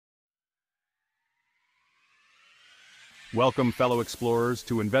Welcome, fellow explorers,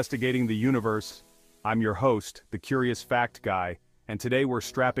 to Investigating the Universe. I'm your host, the Curious Fact Guy, and today we're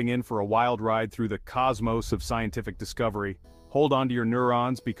strapping in for a wild ride through the cosmos of scientific discovery. Hold on to your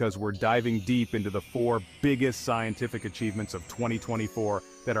neurons because we're diving deep into the four biggest scientific achievements of 2024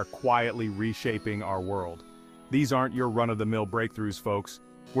 that are quietly reshaping our world. These aren't your run-of-the-mill breakthroughs, folks.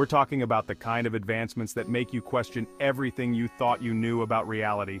 We're talking about the kind of advancements that make you question everything you thought you knew about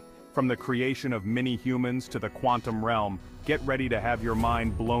reality. From the creation of mini-humans to the quantum realm, get ready to have your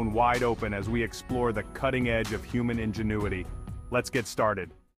mind blown wide open as we explore the cutting edge of human ingenuity. Let's get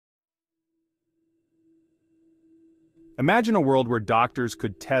started. Imagine a world where doctors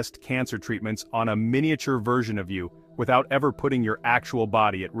could test cancer treatments on a miniature version of you without ever putting your actual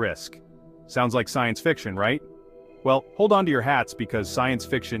body at risk. Sounds like science fiction, right? Well, hold on to your hats because science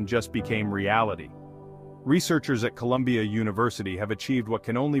fiction just became reality. Researchers at Columbia University have achieved what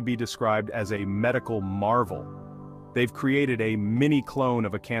can only be described as a medical marvel. They've created a mini clone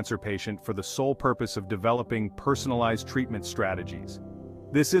of a cancer patient for the sole purpose of developing personalized treatment strategies.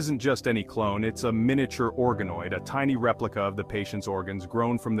 This isn't just any clone, it's a miniature organoid, a tiny replica of the patient's organs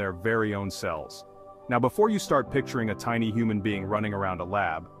grown from their very own cells. Now, before you start picturing a tiny human being running around a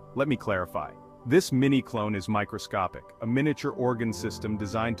lab, let me clarify. This mini-clone is microscopic, a miniature organ system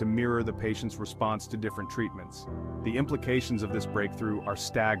designed to mirror the patient's response to different treatments. The implications of this breakthrough are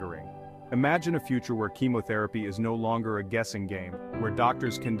staggering. Imagine a future where chemotherapy is no longer a guessing game, where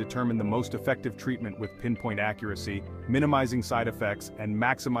doctors can determine the most effective treatment with pinpoint accuracy, minimizing side effects and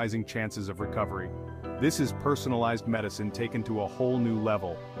maximizing chances of recovery. This is personalized medicine taken to a whole new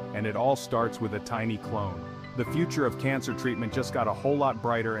level, and it all starts with a tiny clone. The future of cancer treatment just got a whole lot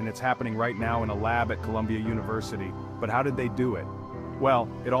brighter, and it's happening right now in a lab at Columbia University. But how did they do it? Well,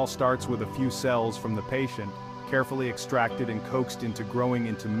 it all starts with a few cells from the patient, carefully extracted and coaxed into growing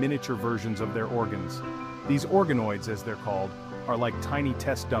into miniature versions of their organs. These organoids, as they're called, are like tiny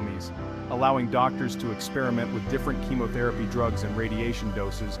test dummies, allowing doctors to experiment with different chemotherapy drugs and radiation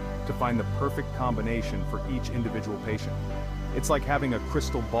doses to find the perfect combination for each individual patient. It's like having a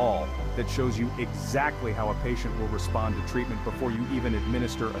crystal ball that shows you exactly how a patient will respond to treatment before you even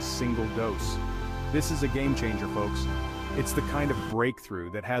administer a single dose. This is a game changer, folks. It's the kind of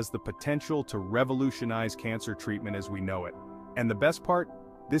breakthrough that has the potential to revolutionize cancer treatment as we know it. And the best part?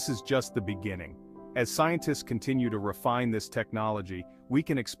 This is just the beginning. As scientists continue to refine this technology, we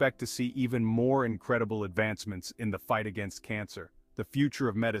can expect to see even more incredible advancements in the fight against cancer. The future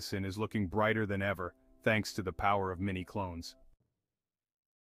of medicine is looking brighter than ever, thanks to the power of mini-clones.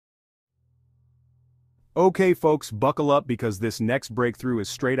 Okay, folks, buckle up because this next breakthrough is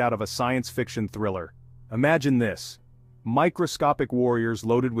straight out of a science fiction thriller. Imagine this. Microscopic warriors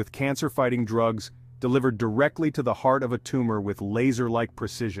loaded with cancer-fighting drugs delivered directly to the heart of a tumor with laser-like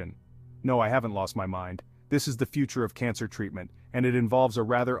precision. No, I haven't lost my mind. This is the future of cancer treatment, and it involves a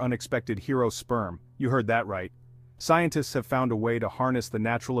rather unexpected hero sperm. You heard that right. Scientists have found a way to harness the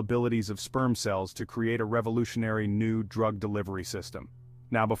natural abilities of sperm cells to create a revolutionary new drug delivery system.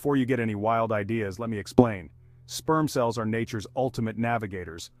 Now, before you get any wild ideas, let me explain. Sperm cells are nature's ultimate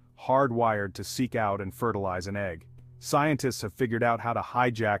navigators, hardwired to seek out and fertilize an egg. Scientists have figured out how to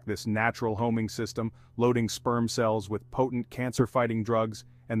hijack this natural homing system, loading sperm cells with potent cancer-fighting drugs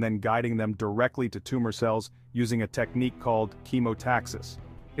and then guiding them directly to tumor cells using a technique called chemotaxis.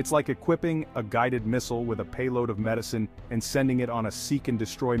 It's like equipping a guided missile with a payload of medicine and sending it on a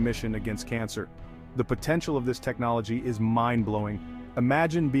seek-and-destroy mission against cancer. The potential of this technology is mind-blowing.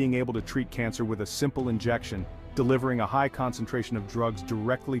 Imagine being able to treat cancer with a simple injection, delivering a high concentration of drugs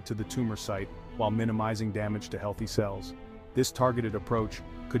directly to the tumor site while minimizing damage to healthy cells. This targeted approach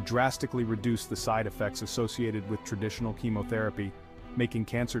could drastically reduce the side effects associated with traditional chemotherapy, making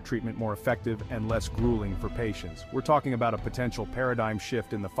cancer treatment more effective and less grueling for patients. We're talking about a potential paradigm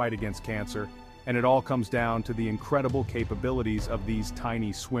shift in the fight against cancer, and it all comes down to the incredible capabilities of these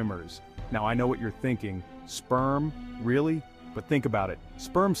tiny swimmers. Now, I know what you're thinking. Sperm? Really? But think about it.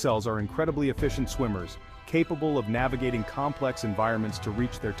 Sperm cells are incredibly efficient swimmers, capable of navigating complex environments to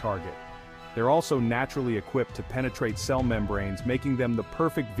reach their target. They're also naturally equipped to penetrate cell membranes, making them the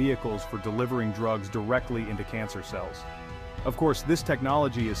perfect vehicles for delivering drugs directly into cancer cells. Of course, this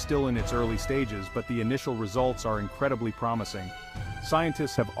technology is still in its early stages, but the initial results are incredibly promising.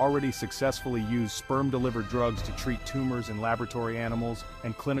 Scientists have already successfully used sperm-delivered drugs to treat tumors in laboratory animals,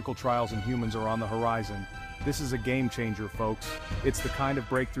 and clinical trials in humans are on the horizon. This is a game changer, folks. It's the kind of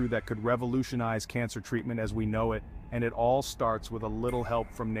breakthrough that could revolutionize cancer treatment as we know it, and it all starts with a little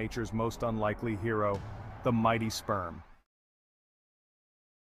help from nature's most unlikely hero, the mighty sperm.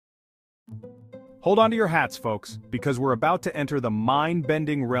 Hold on to your hats, folks, because we're about to enter the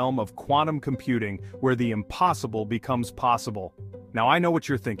mind-bending realm of quantum computing, where the impossible becomes possible. Now I know what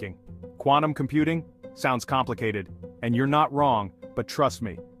you're thinking. Quantum computing? Sounds complicated. And you're not wrong, but trust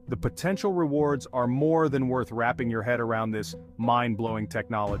me, the potential rewards are more than worth wrapping your head around this mind-blowing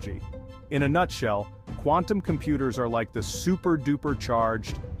technology. In a nutshell, quantum computers are like the super-duper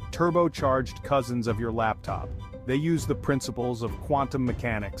charged, turbocharged cousins of your laptop. They use the principles of quantum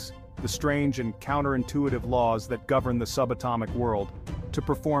mechanics, the strange and counterintuitive laws that govern the subatomic world, to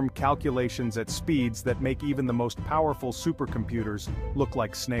perform calculations at speeds that make even the most powerful supercomputers look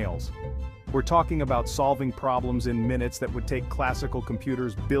like snails. We're talking about solving problems in minutes that would take classical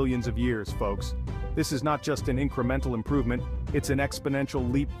computers billions of years, folks. This is not just an incremental improvement, it's an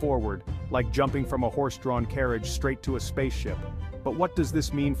exponential leap forward, like jumping from a horse-drawn carriage straight to a spaceship. But what does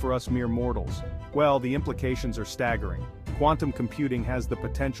this mean for us mere mortals? Well, the implications are staggering. Quantum computing has the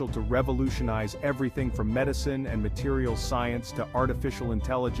potential to revolutionize everything from medicine and materials science to artificial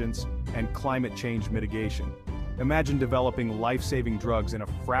intelligence and climate change mitigation. Imagine developing life-saving drugs in a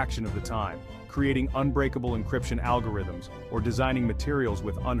fraction of the time, creating unbreakable encryption algorithms, or designing materials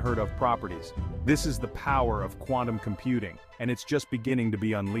with unheard-of properties. This is the power of quantum computing, and it's just beginning to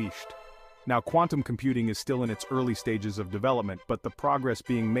be unleashed. Now, quantum computing is still in its early stages of development, but the progress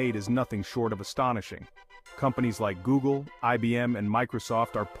being made is nothing short of astonishing. Companies like Google, IBM, and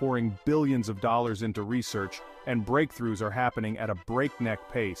Microsoft are pouring billions of dollars into research, and breakthroughs are happening at a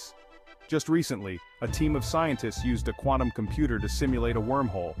breakneck pace. Just recently, a team of scientists used a quantum computer to simulate a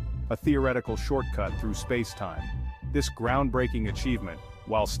wormhole, a theoretical shortcut through space-time. This groundbreaking achievement,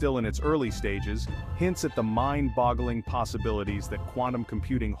 while still in its early stages, hints at the mind-boggling possibilities that quantum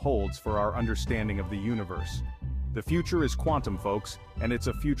computing holds for our understanding of the universe. The future is quantum, folks, and it's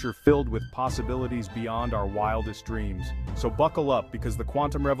a future filled with possibilities beyond our wildest dreams. So buckle up, because the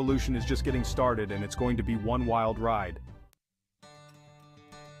quantum revolution is just getting started, and it's going to be one wild ride.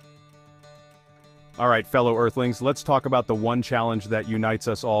 Alright, fellow Earthlings, let's talk about the one challenge that unites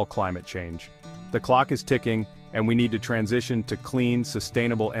us all: climate change. The clock is ticking, and we need to transition to clean,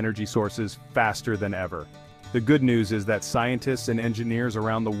 sustainable energy sources faster than ever. The good news is that scientists and engineers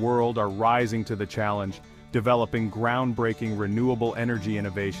around the world are rising to the challenge, developing groundbreaking renewable energy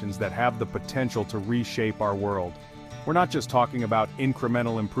innovations that have the potential to reshape our world. We're not just talking about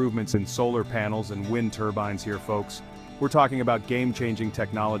incremental improvements in solar panels and wind turbines here, folks. We're talking about game-changing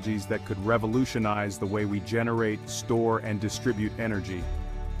technologies that could revolutionize the way we generate, store, and distribute energy.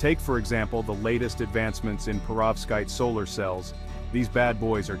 Take, for example, the latest advancements in perovskite solar cells. These bad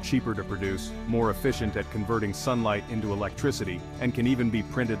boys are cheaper to produce, more efficient at converting sunlight into electricity, and can even be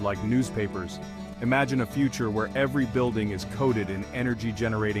printed like newspapers. Imagine a future where every building is coated in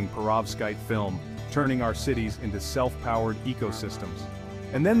energy-generating perovskite film, turning our cities into self-powered ecosystems.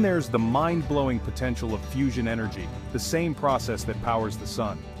 And then there's the mind-blowing potential of fusion energy, the same process that powers the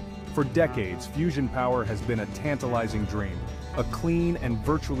sun. For decades, fusion power has been a tantalizing dream, a clean and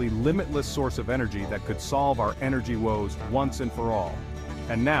virtually limitless source of energy that could solve our energy woes once and for all.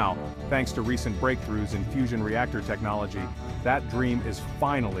 And now, thanks to recent breakthroughs in fusion reactor technology, that dream is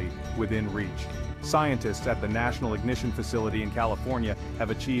finally within reach. Scientists at the National Ignition Facility in California have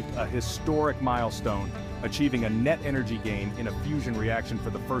achieved a historic milestone, achieving a net energy gain in a fusion reaction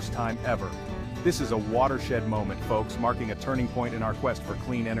for the first time ever. This is a watershed moment, folks, marking a turning point in our quest for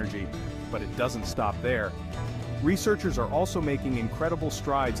clean energy. But it doesn't stop there. Researchers are also making incredible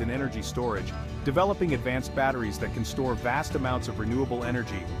strides in energy storage, developing advanced batteries that can store vast amounts of renewable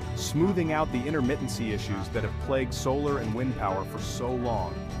energy, smoothing out the intermittency issues that have plagued solar and wind power for so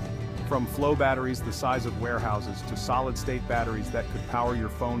long. From flow batteries the size of warehouses to solid-state batteries that could power your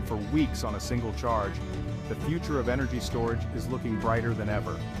phone for weeks on a single charge, the future of energy storage is looking brighter than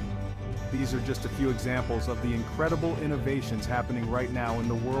ever. These are just a few examples of the incredible innovations happening right now in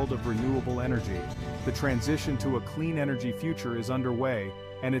the world of renewable energy. The transition to a clean energy future is underway,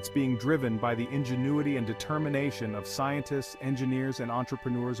 and it's being driven by the ingenuity and determination of scientists, engineers, and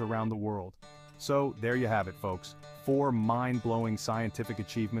entrepreneurs around the world. So, there you have it, folks. 4 mind-blowing scientific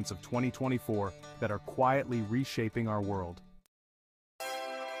achievements of 2024 that are quietly reshaping our world.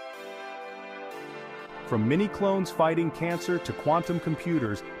 From mini-clones fighting cancer to quantum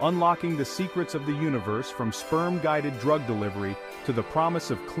computers unlocking the secrets of the universe, from sperm-guided drug delivery to the promise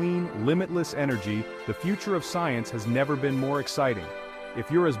of clean, limitless energy, the future of science has never been more exciting.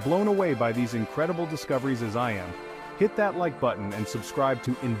 If you're as blown away by these incredible discoveries as I am, hit that like button and subscribe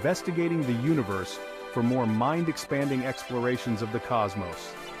to Investigating the Universe for more mind-expanding explorations of the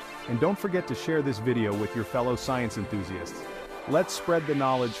cosmos. And don't forget to share this video with your fellow science enthusiasts. Let's spread the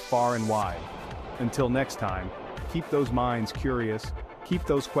knowledge far and wide. Until next time, keep those minds curious, keep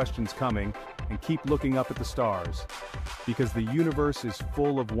those questions coming, and keep looking up at the stars, because the universe is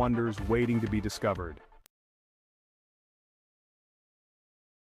full of wonders waiting to be discovered.